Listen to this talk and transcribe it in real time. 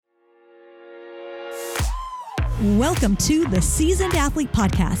Welcome to the Seasoned Athlete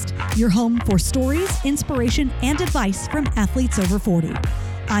Podcast, your home for stories, inspiration, and advice from athletes over 40.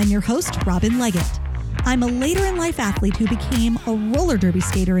 I'm your host, Robin Leggett. I'm a later in life athlete who became a roller derby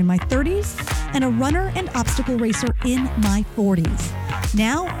skater in my 30s and a runner and obstacle racer in my 40s.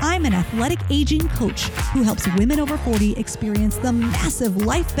 Now I'm an athletic aging coach who helps women over 40 experience the massive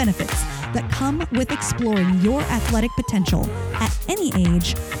life benefits that come with exploring your athletic potential at any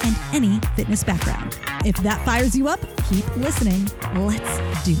age and any fitness background. If that fires you up, keep listening.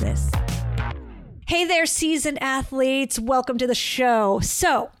 Let's do this. Hey there, seasoned athletes. Welcome to the show.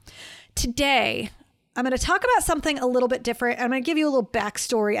 So today, I'm going to talk about something a little bit different. I'm going to give you a little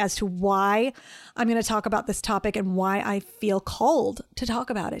backstory as to why I'm going to talk about this topic and why I feel called to talk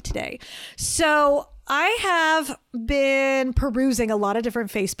about it today. So I have been perusing a lot of different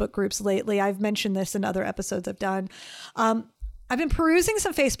Facebook groups lately. I've mentioned this in other episodes I've done. I've been perusing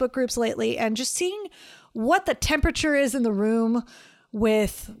some Facebook groups lately and just seeing what the temperature is in the room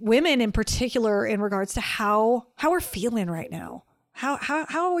with women in particular in regards to how we're feeling right now. How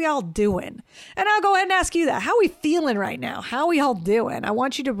are we all doing? And I'll go ahead and ask you that. How are we feeling right now? How are we all doing? I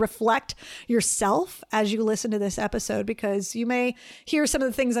want you to reflect yourself as you listen to this episode, because you may hear some of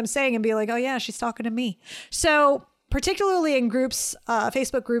the things I'm saying and be like, oh yeah, she's talking to me. So particularly in groups,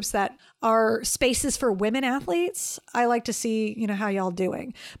 Facebook groups that are spaces for women athletes, I like to see, how y'all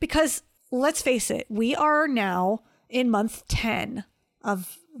doing. Because let's face it, we are now in month 10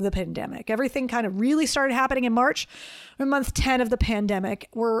 of the pandemic. Everything kind of really started happening in March, or month 10 of the pandemic.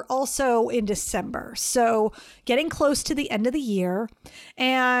 We're also in December. So getting close to the end of the year.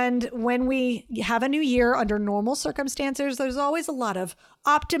 And when we have a new year under normal circumstances, there's always a lot of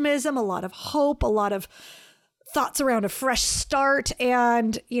optimism, a lot of hope, a lot of thoughts around a fresh start.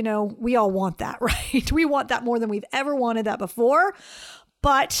 And, we all want that, right? We want that more than we've ever wanted that before.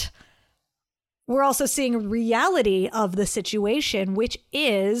 But we're also seeing reality of the situation, which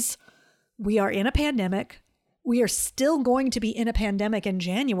is we are in a pandemic. We are still going to be in a pandemic in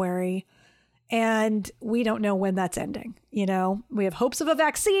January, and we don't know when that's ending. We have hopes of a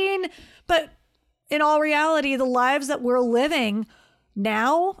vaccine, but in all reality, the lives that we're living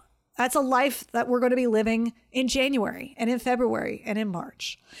now, that's a life that we're going to be living in January and in February and in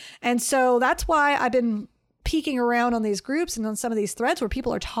March. And so that's why I've been peeking around on these groups and on some of these threads where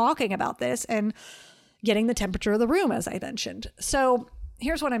people are talking about this and getting the temperature of the room, as I mentioned. So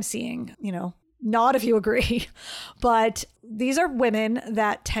here's what I'm seeing, nod if you agree, but these are women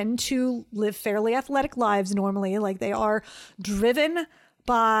that tend to live fairly athletic lives normally. Like, they are driven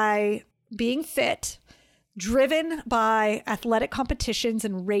by being fit, driven by athletic competitions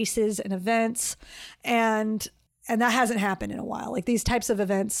and races and events. And that hasn't happened in a while. Like, these types of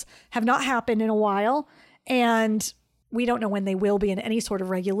events have not happened in a while. And we don't know when they will be in any sort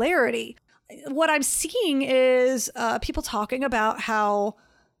of regularity. What I'm seeing is people talking about how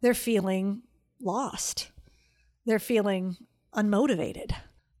they're feeling lost. They're feeling unmotivated.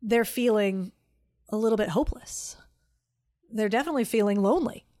 They're feeling a little bit hopeless. They're definitely feeling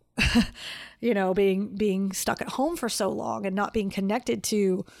lonely, being stuck at home for so long and not being connected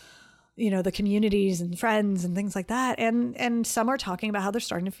to, the communities and friends and things like that. And some are talking about how they're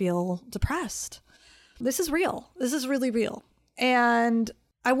starting to feel depressed. This is real. This is really real. And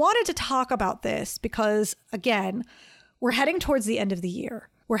I wanted to talk about this because, again, we're heading towards the end of the year.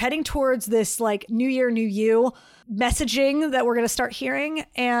 We're heading towards this new year, new you messaging that we're going to start hearing.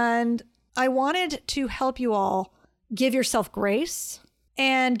 And I wanted to help you all give yourself grace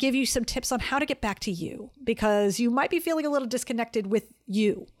and give you some tips on how to get back to you, because you might be feeling a little disconnected with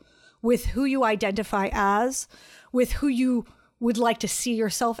you, with who you identify as, with who you would like to see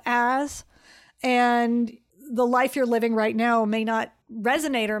yourself as. And the life you're living right now may not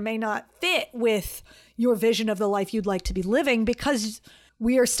resonate or may not fit with your vision of the life you'd like to be living, because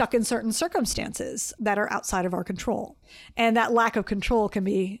we are stuck in certain circumstances that are outside of our control. And that lack of control can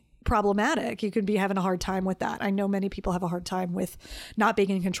be problematic. You could be having a hard time with that. I know many people have a hard time with not being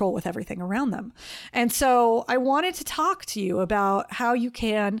in control with everything around them. And so I wanted to talk to you about how you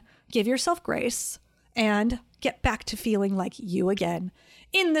can give yourself grace and get back to feeling like you again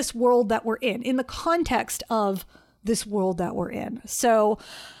in this world that we're in the context of this world that we're in. So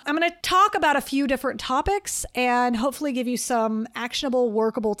I'm going to talk about a few different topics and hopefully give you some actionable,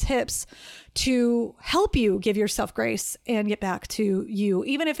 workable tips to help you give yourself grace and get back to you,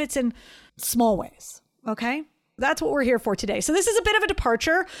 even if it's in small ways. Okay? That's what we're here for today. So this is a bit of a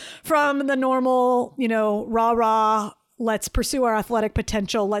departure from the normal, rah-rah, let's pursue our athletic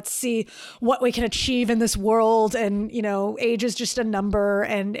potential. Let's see what we can achieve in this world. And, age is just a number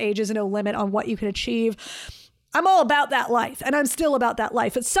and age is no limit on what you can achieve. I'm all about that life, and I'm still about that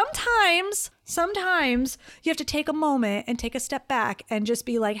life. But sometimes Sometimes you have to take a moment and take a step back and just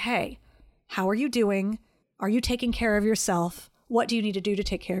be like, hey, how are you doing? Are you taking care of yourself? What do you need to do to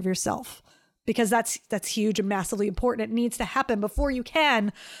take care of yourself? Because that's huge and massively important. It needs to happen before you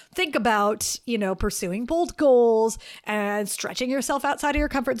can think about, pursuing bold goals and stretching yourself outside of your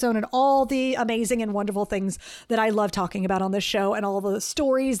comfort zone and all the amazing and wonderful things that I love talking about on this show and all the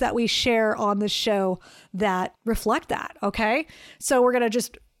stories that we share on this show that reflect that. Okay. So we're going to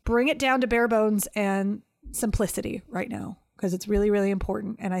just bring it down to bare bones and simplicity right now, because it's really, really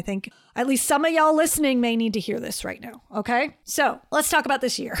important. And I think at least some of y'all listening may need to hear this right now. Okay. So let's talk about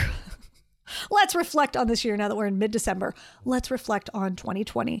this year. Let's reflect on this year now that we're in mid-December. Let's reflect on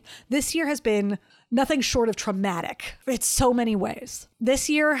 2020. This year has been nothing short of traumatic in so many ways. This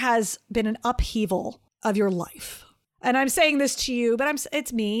year has been an upheaval of your life. And I'm saying this to you, but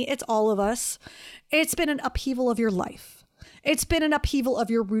it's me, it's all of us. It's been an upheaval of your life. It's been an upheaval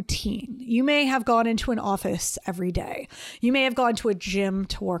of your routine. You may have gone into an office every day. You may have gone to a gym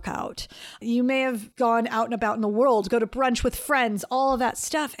to work out. You may have gone out and about in the world, go to brunch with friends, all of that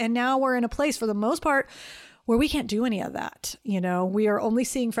stuff. And now we're in a place, for the most part, where we can't do any of that. We are only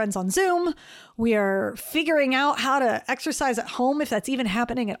seeing friends on Zoom. We are figuring out how to exercise at home, if that's even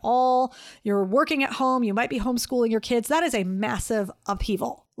happening at all. You're working at home. You might be homeschooling your kids. That is a massive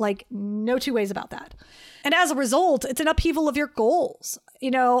upheaval. Like, no two ways about that. And as a result, it's an upheaval of your goals.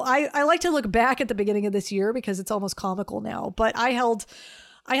 I like to look back at the beginning of this year because it's almost comical now, but I held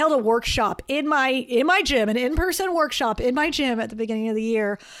a workshop in my gym, an in-person workshop in my gym at the beginning of the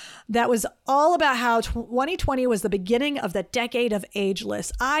year that was all about how 2020 was the beginning of the decade of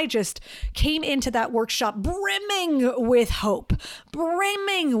ageless. I just came into that workshop brimming with hope,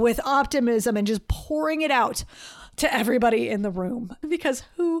 brimming with optimism, and just pouring it out to everybody in the room, because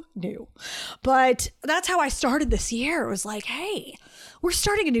who knew? But that's how I started this year. It was like, hey, we're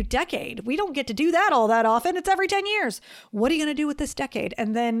starting a new decade. We don't get to do that all that often. It's every 10 years. What are you going to do with this decade?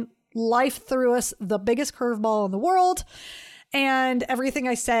 And then life threw us the biggest curveball in the world. And everything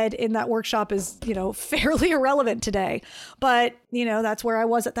I said in that workshop is, fairly irrelevant today. But, that's where I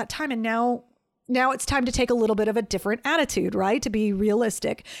was at that time. And now it's time to take a little bit of a different attitude, right? To be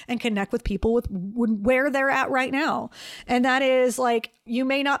realistic and connect with people with where they're at right now. And that is like, you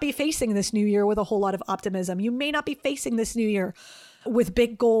may not be facing this new year with a whole lot of optimism. You may not be facing this new year with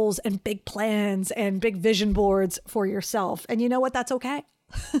big goals and big plans and big vision boards for yourself. And you know what? That's okay.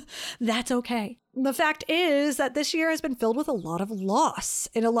 That's okay. The fact is that this year has been filled with a lot of loss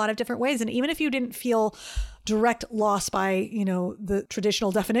in a lot of different ways. And even if you didn't feel direct loss by, the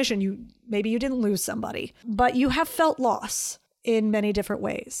traditional definition, maybe you didn't lose somebody, but you have felt loss in many different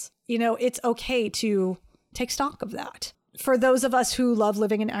ways. It's okay to take stock of that. For those of us who love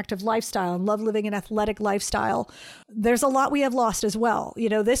living an active lifestyle and love living an athletic lifestyle, there's a lot we have lost as well.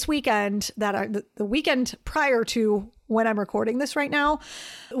 This weekend, the weekend prior to when I'm recording this right now,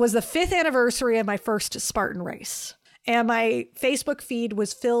 was the 5th anniversary of my first Spartan race. And my Facebook feed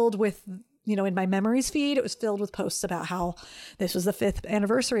was filled with, in my memories feed, it was filled with posts about how this was the 5th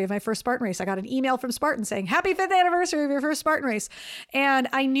anniversary of my first Spartan race. I got an email from Spartan saying, happy 5th anniversary of your first Spartan race. And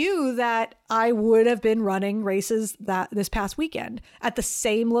I knew that I would have been running races this past weekend at the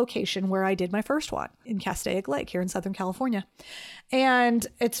same location where I did my first one, in Castaic Lake here in Southern California. And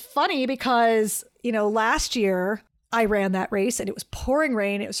it's funny because, last year I ran that race and it was pouring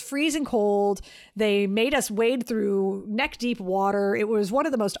rain. It was freezing cold. They made us wade through neck deep water. It was one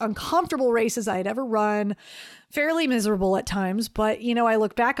of the most uncomfortable races I had ever run, fairly miserable at times. But, I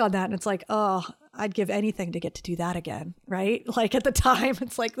look back on that and it's like, oh, I'd give anything to get to do that again, right? Like at the time,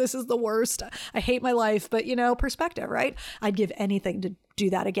 it's like, this is the worst. I hate my life, but perspective, right? I'd give anything to do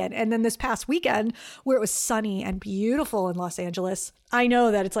that again. And then this past weekend where it was sunny and beautiful in Los Angeles, I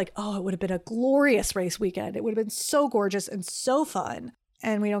know that it's like, oh, it would have been a glorious race weekend. It would have been so gorgeous and so fun.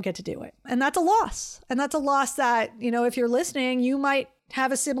 And we don't get to do it. And that's a loss. And that's a loss that, if you're listening, you might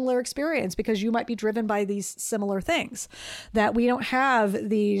have a similar experience because you might be driven by these similar things, that we don't have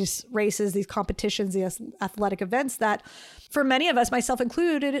these races, these competitions, these athletic events that for many of us, myself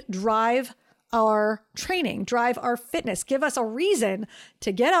included, drive our training, drive our fitness, give us a reason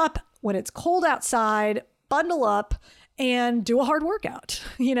to get up when it's cold outside, bundle up and do a hard workout,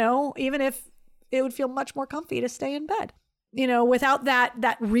 even if it would feel much more comfy to stay in bed. Without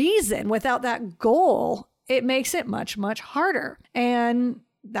that reason, without that goal, it makes it much, much harder. And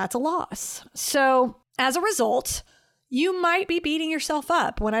that's a loss. So as a result, you might be beating yourself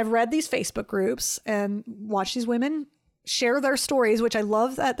up. When I've read these Facebook groups and watched these women share their stories, which I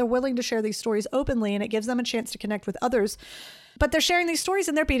love that they're willing to share these stories openly and it gives them a chance to connect with others, but they're sharing these stories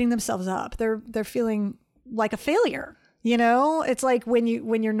and they're beating themselves up. They're feeling like a failure. You know, it's like when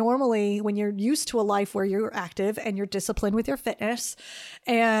you're used to a life where you're active and you're disciplined with your fitness,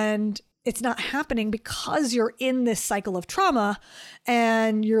 and it's not happening because you're in this cycle of trauma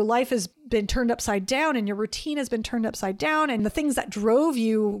and your life has been turned upside down and your routine has been turned upside down and the things that drove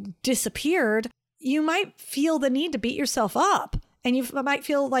you disappeared, you might feel the need to beat yourself up, and you might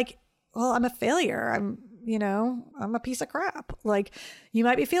feel like, well, I'm a failure. I'm a piece of crap. Like, you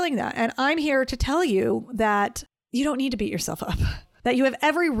might be feeling that. And I'm here to tell you that you don't need to beat yourself up, that you have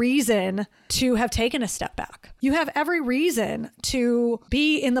every reason to have taken a step back. You have every reason to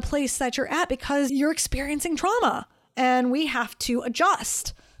be in the place that you're at because you're experiencing trauma, and we have to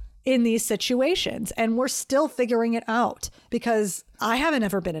adjust in these situations. And we're still figuring it out, because I haven't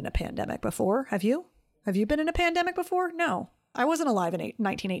ever been in a pandemic before. Have you? Have you been in a pandemic before? No. I wasn't alive in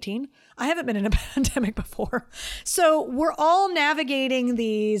 1918. I haven't been in a pandemic before. So we're all navigating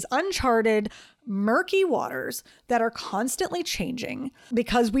these uncharted, murky waters that are constantly changing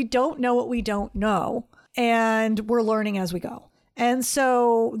because we don't know what we don't know, and we're learning as we go. And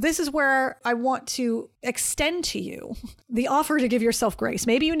so this is where I want to extend to you the offer to give yourself grace.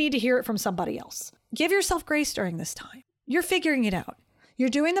 Maybe you need to hear it from somebody else. Give yourself grace during this time. You're figuring it out. You're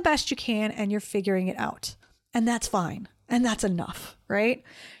doing the best you can, and you're figuring it out. And that's fine. And that's enough, right?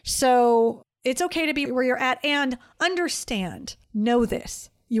 So it's okay to be where you're at, and understand, know this,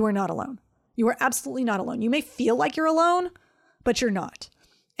 you are not alone. You are absolutely not alone. You may feel like you're alone, but you're not.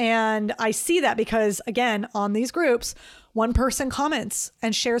 And I see that because, again, on these groups, one person comments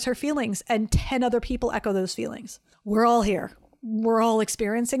and shares her feelings and 10 other people echo those feelings. We're all here. We're all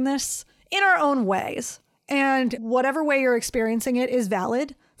experiencing this in our own ways. And whatever way you're experiencing it is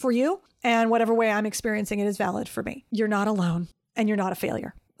valid for you. And whatever way I'm experiencing it is valid for me. You're not alone, and you're not a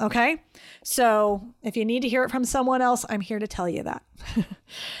failure. Okay? So if you need to hear it from someone else, I'm here to tell you that.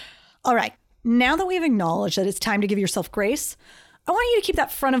 All right. Now that we've acknowledged that it's time to give yourself grace, I want you to keep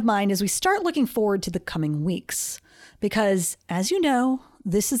that front of mind as we start looking forward to the coming weeks. Because as you know,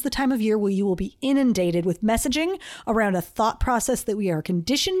 this is the time of year where you will be inundated with messaging around a thought process that we are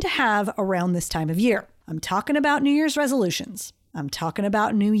conditioned to have around this time of year. I'm talking about New Year's resolutions. I'm talking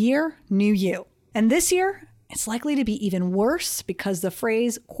about new year, new you. And this year, it's likely to be even worse because the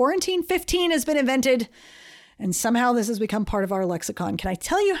phrase quarantine 15 has been invented, and somehow this has become part of our lexicon. Can I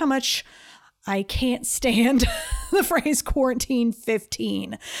tell you how much I can't stand the phrase quarantine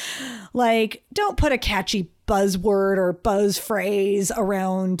 15? Like, don't put a catchy buzzword or buzz phrase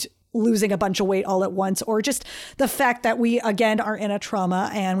around losing a bunch of weight all at once, or just the fact that we, again, are in a trauma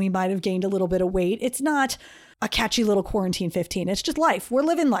and we might have gained a little bit of weight. It's not a catchy little quarantine 15. It's just life. We're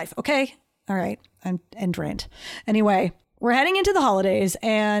living life. Okay. All right. And rant. Anyway, we're heading into the holidays,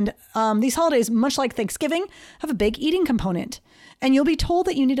 and these holidays, much like Thanksgiving, have a big eating component. And you'll be told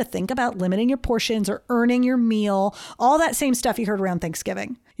that you need to think about limiting your portions or earning your meal, all that same stuff you heard around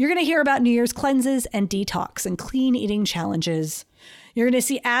Thanksgiving. You're going to hear about New Year's cleanses and detox and clean eating challenges. You're going to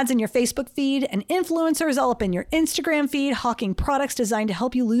see ads in your Facebook feed and influencers all up in your Instagram feed hawking products designed to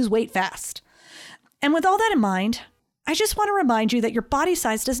help you lose weight fast. And with all that in mind, I just want to remind you that your body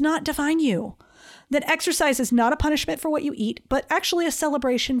size does not define you. That exercise is not a punishment for what you eat, but actually a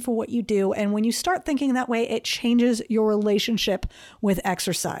celebration for what you do. And when you start thinking that way, it changes your relationship with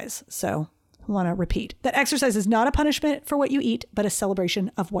exercise. So I want to repeat that exercise is not a punishment for what you eat, but a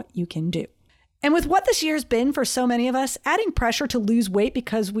celebration of what you can do. And with what this year's been for so many of us, adding pressure to lose weight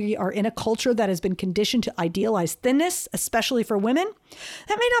because we are in a culture that has been conditioned to idealize thinness, especially for women,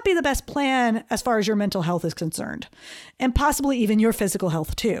 that may not be the best plan as far as your mental health is concerned, and possibly even your physical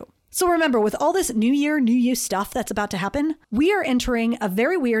health too. So remember, with all this new year, new you stuff that's about to happen, we are entering a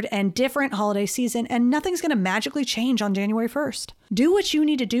very weird and different holiday season, and nothing's going to magically change on January 1st. Do what you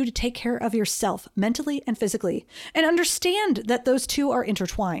need to do to take care of yourself mentally and physically, and understand that those two are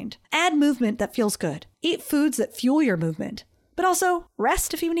intertwined. Add movement that feels good. Eat foods that fuel your movement, but also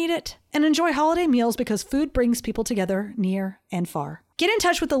rest if you need it, and enjoy holiday meals because food brings people together near and far. Get in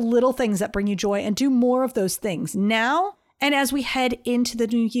touch with the little things that bring you joy and do more of those things now. And as we head into the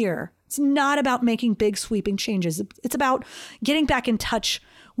new year, it's not about making big sweeping changes. It's about getting back in touch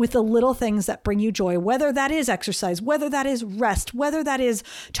with the little things that bring you joy, whether that is exercise, whether that is rest, whether that is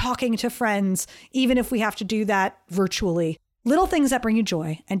talking to friends, even if we have to do that virtually. Little things that bring you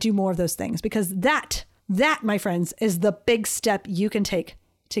joy, and do more of those things, because that, my friends, is the big step you can take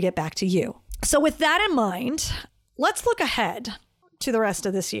to get back to you. So with that in mind, let's look ahead to the rest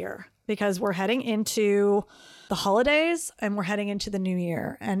of this year, because we're heading into the holidays and we're heading into the new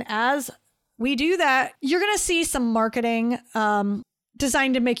year. And as we do that, you're going to see some marketing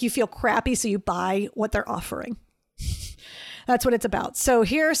designed to make you feel crappy so you buy what they're offering. That's what it's about. So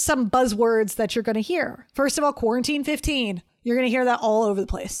here's some buzzwords that you're going to hear. First of all, quarantine 15. You're going to hear that all over the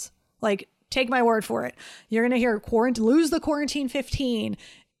place. Like, take my word for it. You're going to hear lose the quarantine 15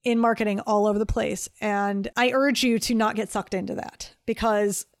 in marketing all over the place. And I urge you to not get sucked into that,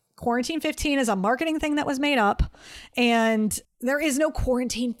 because quarantine 15 is a marketing thing that was made up, and there is no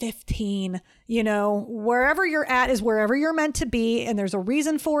quarantine 15. You know, wherever you're at is wherever you're meant to be, and there's a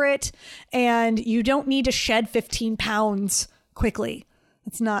reason for it. And you don't need to shed 15 pounds quickly.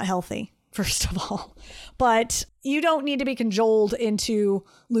 It's not healthy, first of all. But you don't need to be cajoled into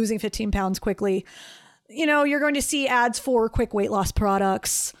losing 15 pounds quickly. You know, you're going to see ads for quick weight loss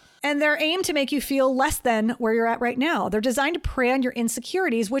products, and they're aimed to make you feel less than where you're at right now. They're designed to prey on your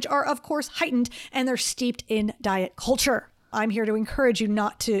insecurities, which are, of course, heightened, and they're steeped in diet culture. I'm here to encourage you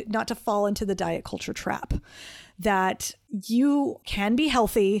not to fall into the diet culture trap, that you can be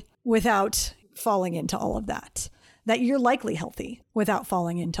healthy without falling into all of that, that you're likely healthy without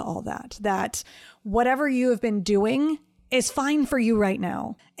falling into all that whatever you have been doing is fine for you right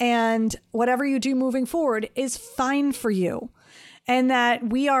now. And whatever you do moving forward is fine for you. And that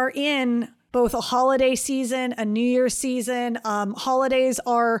we are in both a holiday season, a New Year's season. Holidays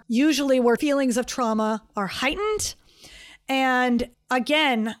are usually where feelings of trauma are heightened. And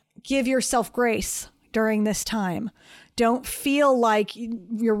again, give yourself grace during this time. Don't feel like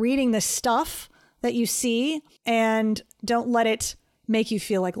you're reading this stuff that you see, and don't let it make you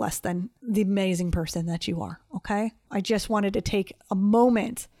feel like less than the amazing person that you are. Okay. I just wanted to take a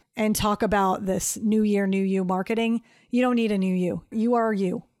moment and talk about this new year, new you marketing. You don't need a new you. You are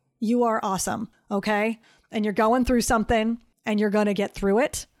you. You are awesome. Okay. And you're going through something, and you're going to get through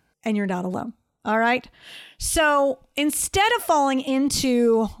it, and you're not alone. All right. So instead of falling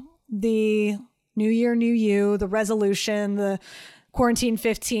into the new year, new you, the resolution, the quarantine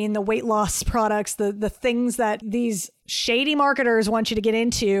 15, the weight loss products, the things that these shady marketers want you to get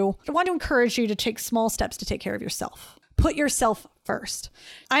into, I want to encourage you to take small steps to take care of yourself. Put yourself first.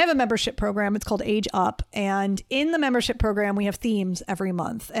 I have a membership program. It's called Age Up. And in the membership program, we have themes every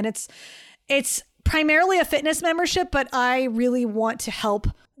month. And it's primarily a fitness membership, but I really want to help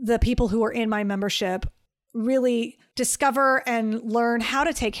the people who are in my membership really discover and learn how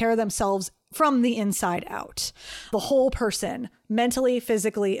to take care of themselves from the inside out. The whole person, mentally,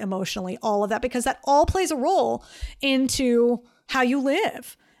 physically, emotionally, all of that, because that all plays a role into how you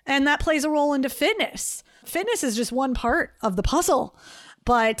live. And that plays a role into fitness. Fitness is just one part of the puzzle.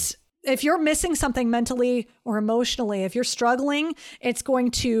 But if you're missing something mentally or emotionally, if you're struggling, it's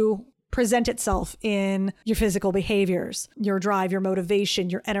going to present itself in your physical behaviors, your drive, your motivation,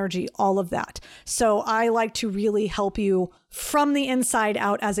 your energy, all of that. So I like to really help you from the inside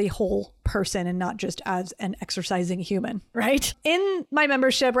out as a whole person, and not just as an exercising human, right? In my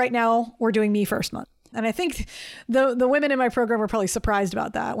membership right now, we're doing Me First month. And I think the women in my program are probably surprised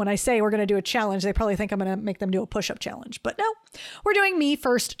about that. When I say we're going to do a challenge, they probably think I'm going to make them do a push-up challenge. But no, we're doing Me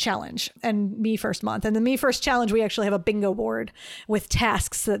First challenge and Me First month. And the Me First challenge, we actually have a bingo board with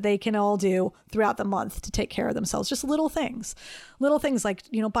tasks that they can all do throughout the month to take care of themselves. Just little things like,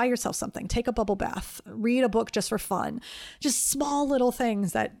 buy yourself something, take a bubble bath, read a book just for fun. Just small little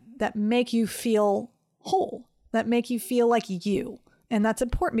things that make you feel whole, that make you feel like you. And that's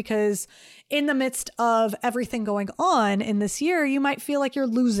important, because in the midst of everything going on in this year, you might feel like you're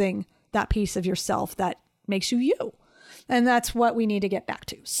losing that piece of yourself that makes you you. And that's what we need to get back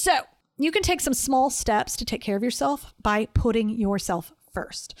to. So you can take some small steps to take care of yourself by putting yourself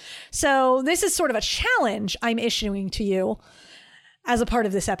first. So this is sort of a challenge I'm issuing to you as a part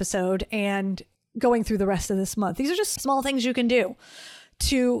of this episode and going through the rest of this month. These are just small things you can do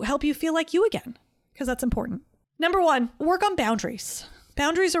to help you feel like you again, because that's important. Number one, work on boundaries.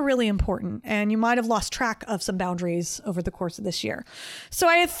 Boundaries are really important, and you might have lost track of some boundaries over the course of this year. So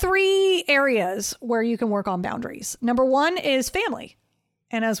I have 3 areas where you can work on boundaries. Number one is family.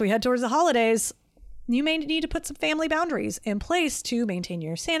 And as we head towards the holidays, you may need to put some family boundaries in place to maintain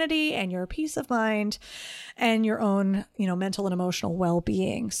your sanity and your peace of mind and your own, mental and emotional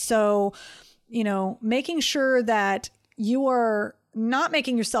well-being. So, making sure that you are not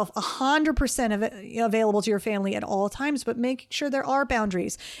making yourself 100% available to your family at all times, but making sure there are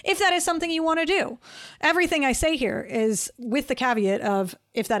boundaries if that is something you want to do. Everything I say here is with the caveat of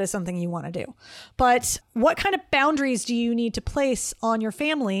if that is something you want to do. But what kind of boundaries do you need to place on your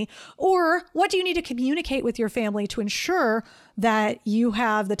family, or what do you need to communicate with your family to ensure that you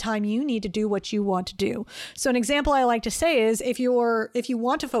have the time you need to do what you want to do? So an example I like to say is if you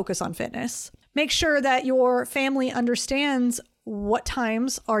want to focus on fitness, make sure that your family understands what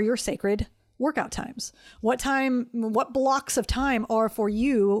times are your sacred workout times. What blocks of time are for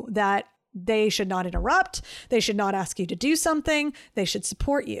you that They should not interrupt. They should not ask you to do something. They should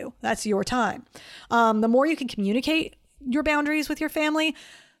support you. That's your time. The more you can communicate your boundaries with your family,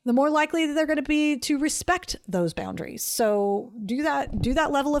 the more likely they're going to be to respect those boundaries. So do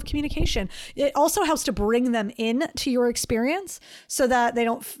that level of communication. It also helps to bring them in to your experience so that they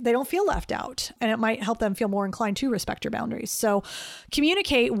don't feel left out, and it might help them feel more inclined to respect your boundaries. So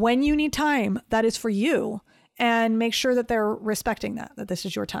communicate when you need time that is for you, and make sure that they're respecting that this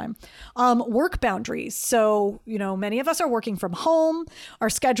is your time. Work boundaries. So, many of us are working from home. Our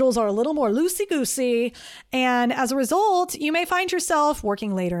schedules are a little more loosey-goosey. And as a result, you may find yourself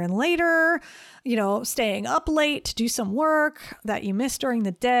working later and later, staying up late to do some work that you missed during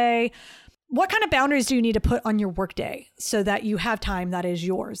the day. What kind of boundaries do you need to put on your workday so that you have time that is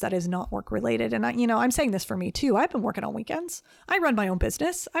yours, that is not work related? And I'm saying this for me too. I've been working on weekends. I run my own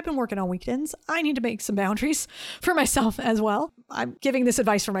business. I've been working on weekends. I need to make some boundaries for myself as well. I'm giving this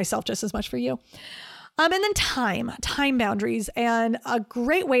advice for myself just as much for you. And then time boundaries. And a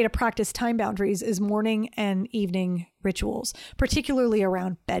great way to practice time boundaries is morning and evening rituals, particularly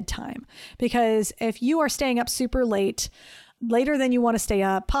around bedtime. Because if you are staying up super late, later than you want to stay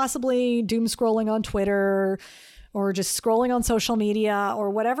up, possibly doom scrolling on Twitter or just scrolling on social media or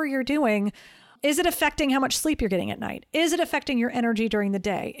whatever you're doing, is it affecting how much sleep you're getting at night? Is it affecting your energy during the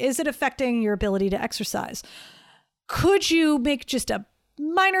day? Is it affecting your ability to exercise? Could you make just a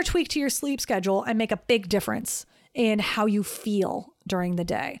minor tweak to your sleep schedule and make a big difference in how you feel during the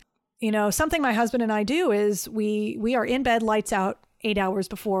day? Something my husband and I do is we are in bed, lights out, 8 hours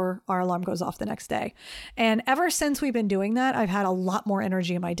before our alarm goes off the next day. And ever since we've been doing that, I've had a lot more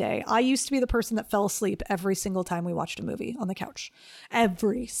energy in my day. I used to be the person that fell asleep every single time we watched a movie on the couch.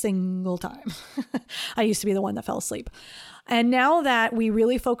 Every single time. I used to be the one that fell asleep. And now that we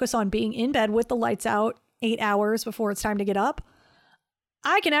really focus on being in bed with the lights out 8 hours before it's time to get up,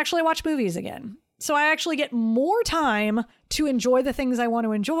 I can actually watch movies again. So I actually get more time to enjoy the things I want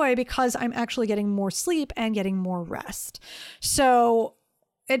to enjoy because I'm actually getting more sleep and getting more rest. So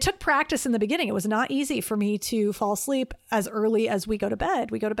it took practice in the beginning. It was not easy for me to fall asleep as early as we go to bed.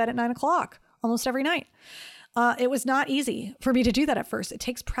 We go to bed at 9:00 almost every night. It was not easy for me to do that at first. It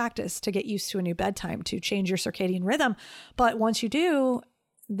takes practice to get used to a new bedtime, to change your circadian rhythm. But once you do,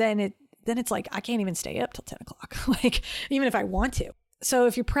 then it's like, I can't even stay up till 10:00, like even if I want to. So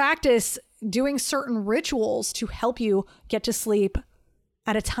if you practice doing certain rituals to help you get to sleep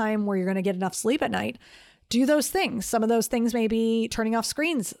at a time where you're going to get enough sleep at night, do those things. Some of those things may be turning off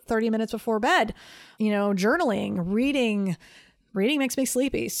screens 30 minutes before bed, journaling, reading. Reading makes me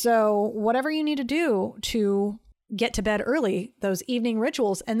sleepy. So whatever you need to do to get to bed early, those evening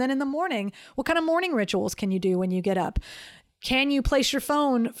rituals. And then in the morning, what kind of morning rituals can you do when you get up? Can you place your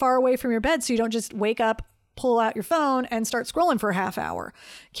phone far away from your bed so you don't just wake up, pull out your phone and start scrolling for a half hour?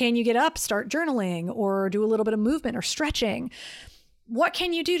 Can you get up, start journaling, or do a little bit of movement or stretching? What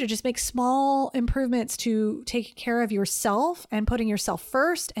can you do to just make small improvements to take care of yourself and putting yourself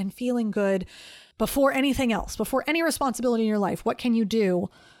first and feeling good before anything else, before any responsibility in your life? What can you do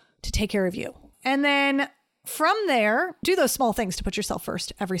to take care of you? And then from there, do those small things to put yourself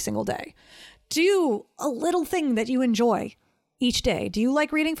first every single day. Do a little thing that you enjoy each day. Do you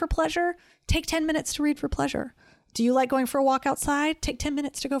like reading for pleasure? Take 10 minutes to read for pleasure. Do you like going for a walk outside? Take 10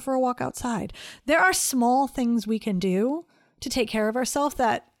 minutes to go for a walk outside. There are small things we can do to take care of ourselves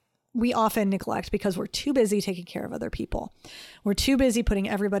that we often neglect because we're too busy taking care of other people. We're too busy putting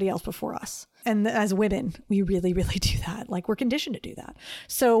everybody else before us. And as women, we really, really do that. Like, we're conditioned to do that.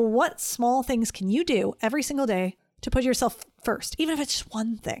 So what small things can you do every single day to put yourself first? Even if it's just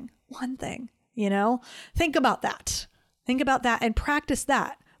one thing, think about that. Think about that and practice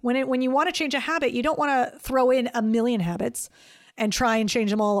that. When you want to change a habit, you don't want to throw in a million habits and try and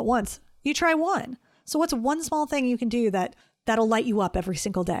change them all at once. You try one. So what's one small thing you can do that'll light you up every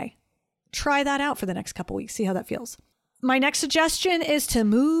single day? Try that out for the next couple weeks. See how that feels. My next suggestion is to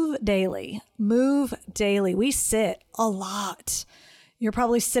move daily. Move daily. We sit a lot. You're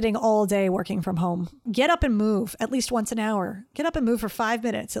probably sitting all day working from home. Get up and move at least once an hour. Get up and move for 5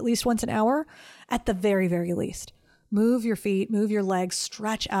 minutes, at least once an hour, at the very, very least. Move your feet, move your legs,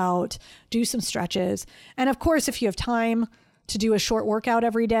 stretch out, do some stretches. And of course, if you have time to do a short workout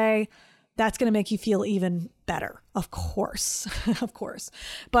every day, that's going to make you feel even better. Of course, of course.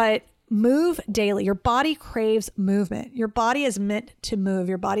 But move daily. Your body craves movement. Your body is meant to move.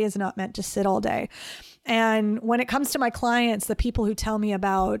 Your body is not meant to sit all day. And when it comes to my clients, the people who tell me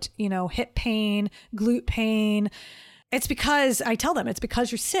about, hip pain, glute pain, it's because I tell them it's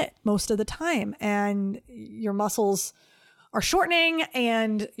because you sit most of the time and your muscles are shortening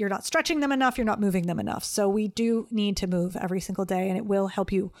and you're not stretching them enough, you're not moving them enough. So we do need to move every single day, and it will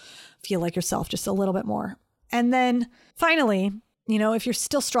help you feel like yourself just a little bit more. And then finally, if you're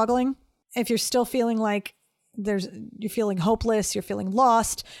still struggling, if you're still feeling like you're feeling hopeless, you're feeling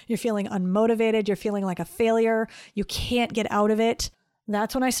lost, you're feeling unmotivated, you're feeling like a failure, you can't get out of it,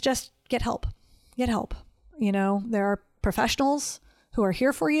 that's when I suggest get help. Get help. There are professionals who are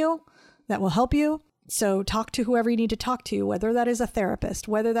here for you that will help you. So talk to whoever you need to talk to, whether that is a therapist,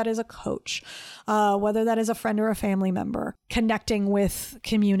 whether that is a coach, whether that is a friend or a family member, connecting with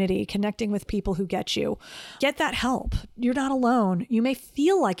community, connecting with people who get you. Get that help. You're not alone. You may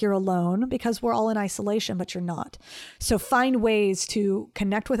feel like you're alone because we're all in isolation, but you're not. So find ways to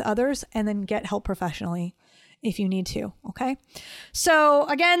connect with others and then get help professionally if you need to. Okay. So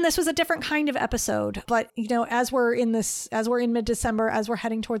again, this was a different kind of episode, but as we're in mid-December, as we're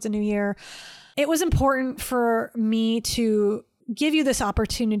heading towards a new year, it was important for me to give you this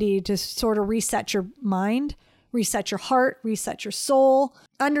opportunity to sort of reset your mind, reset your heart, reset your soul,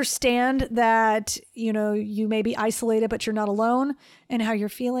 understand that, you may be isolated, but you're not alone in how you're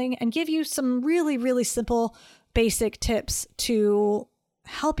feeling, and give you some really, really simple, basic tips to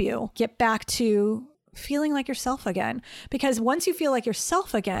help you get back to feeling like yourself again. Because once you feel like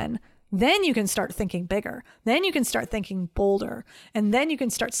yourself again, then you can start thinking bigger. Then you can start thinking bolder. And then you can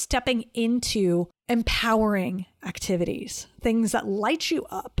start stepping into empowering activities, things that light you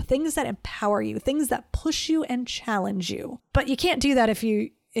up, things that empower you, things that push you and challenge you. But you can't do that if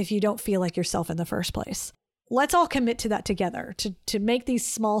you don't feel like yourself in the first place. Let's all commit to that together, to make these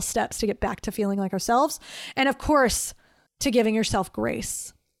small steps to get back to feeling like ourselves. And of course, to giving yourself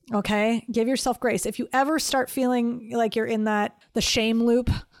grace. Okay. Give yourself grace. If you ever start feeling like you're in the shame loop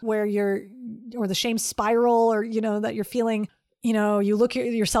or the shame spiral, or, that you're feeling, you look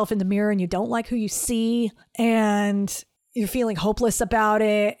at yourself in the mirror and you don't like who you see and you're feeling hopeless about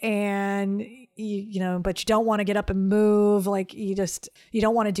it, and but you don't want to get up and move. Like you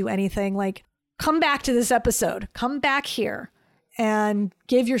don't want to do anything. Like, come back to this episode, come back here and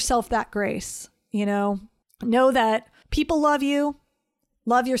give yourself that grace. Know that people love you.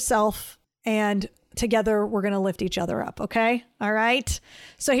 Love yourself, and together we're going to lift each other up. Okay. All right.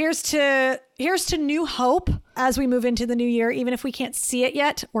 So here's to new hope as we move into the new year. Even if we can't see it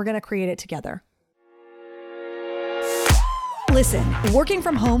yet, we're going to create it together. Listen, working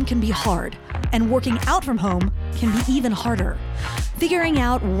from home can be hard, and working out from home can be even harder. Figuring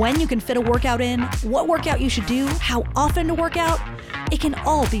out when you can fit a workout in, what workout you should do, how often to work out, it can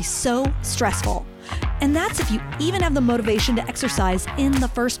all be so stressful. And that's if you even have the motivation to exercise in the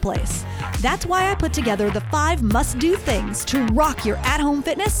first place. That's why I put together the 5 must-do things to rock your at-home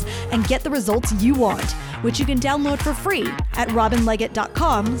fitness and get the results you want, which you can download for free at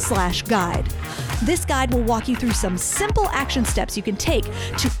robinleggett.com/guide. This guide will walk you through some simple action steps you can take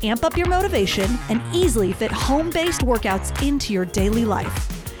to amp up your motivation and easily fit home-based workouts into your daily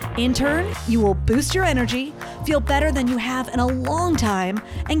life. In turn, you will boost your energy, feel better than you have in a long time,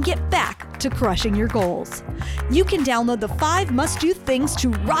 and get back to crushing your goals. You can download the 5 must-do things to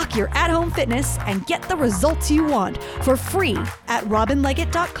rock your at-home fitness and get the results you want for free at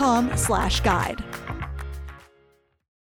robinleggett.com/guide.